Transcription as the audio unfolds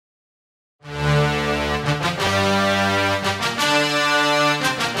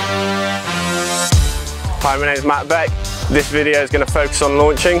Hi, my name is Matt Beck. This video is going to focus on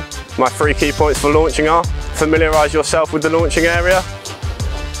launching. My 3 key points for launching are: familiarise yourself with the launching area,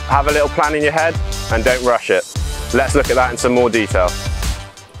 have a little plan in your head, and don't rush it. Let's look at that in some more detail.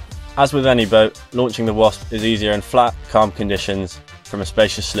 As with any boat, launching the WASZP is easier in flat, calm conditions from a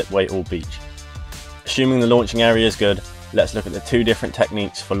spacious slipway or beach. Assuming the launching area is good, let's look at the 2 different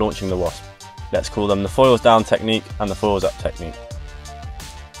techniques for launching the WASZP. Let's call them the foils down technique and the foils up technique.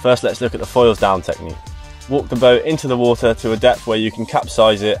 First, let's look at the foils down technique. Walk the boat into the water to a depth where you can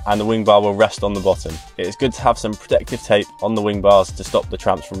capsize it and the wing bar will rest on the bottom. It is good to have some protective tape on the wing bars to stop the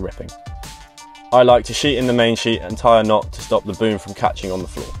tramps from ripping. I like to sheet in the main sheet and tie a knot to stop the boom from catching on the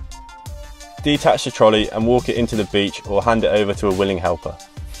floor. Detach the trolley and walk it into the beach or hand it over to a willing helper.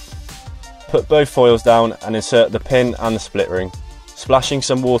 Put both foils down and insert the pin and the split ring. Splashing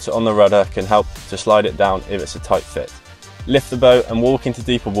some water on the rudder can help to slide it down if it's a tight fit. Lift the boat and walk into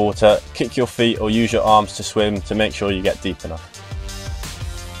deeper water, kick your feet or use your arms to swim to make sure you get deep enough.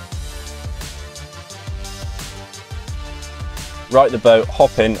 Right the boat,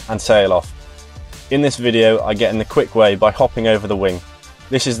 hop in and sail off. In this video I get in the quick way by hopping over the wing.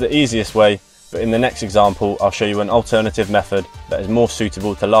 This is the easiest way, but in the next example I'll show you an alternative method that is more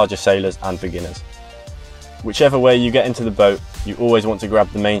suitable to larger sailors and beginners. Whichever way you get into the boat, you always want to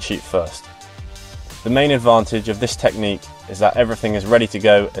grab the main sheet first. The main advantage of this technique is that everything is ready to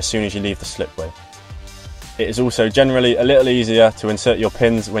go as soon as you leave the slipway. It is also generally a little easier to insert your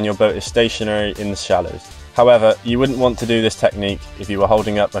pins when your boat is stationary in the shallows. However, you wouldn't want to do this technique if you were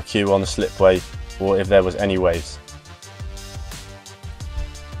holding up a queue on the slipway or if there was any waves.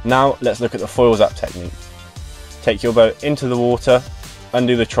 Now let's look at the foils up technique. Take your boat into the water,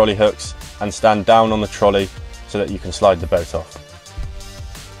 undo the trolley hooks and stand down on the trolley so that you can slide the boat off.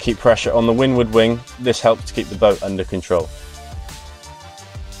 Keep pressure on the windward wing, this helps to keep the boat under control.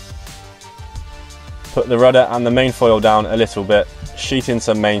 Put the rudder and the main foil down a little bit, sheet in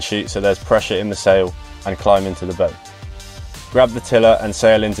some main sheet so there's pressure in the sail and climb into the boat. Grab the tiller and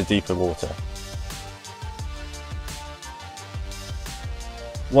sail into deeper water.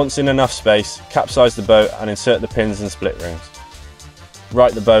 Once in enough space, capsize the boat and insert the pins and split rings.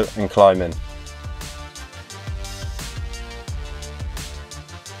 Right the boat and climb in.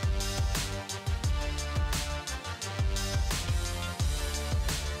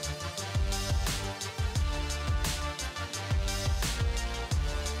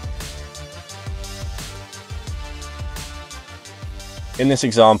 In this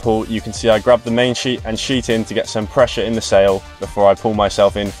example, you can see I grab the main sheet and sheet in to get some pressure in the sail before I pull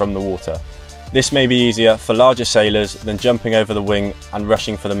myself in from the water. This may be easier for larger sailors than jumping over the wing and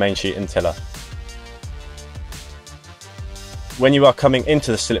rushing for the main sheet and tiller. When you are coming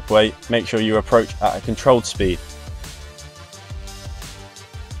into the slipway, make sure you approach at a controlled speed.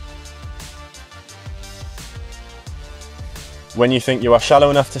 When you think you are shallow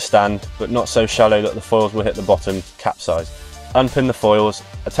enough to stand, but not so shallow that the foils will hit the bottom, capsize. Unpin the foils,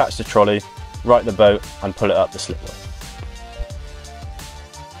 attach the trolley, right the boat and pull it up the slipway.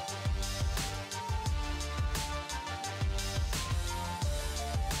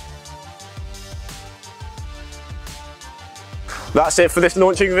 That's it for this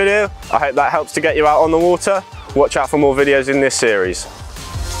launching video. I hope that helps to get you out on the water. Watch out for more videos in this series.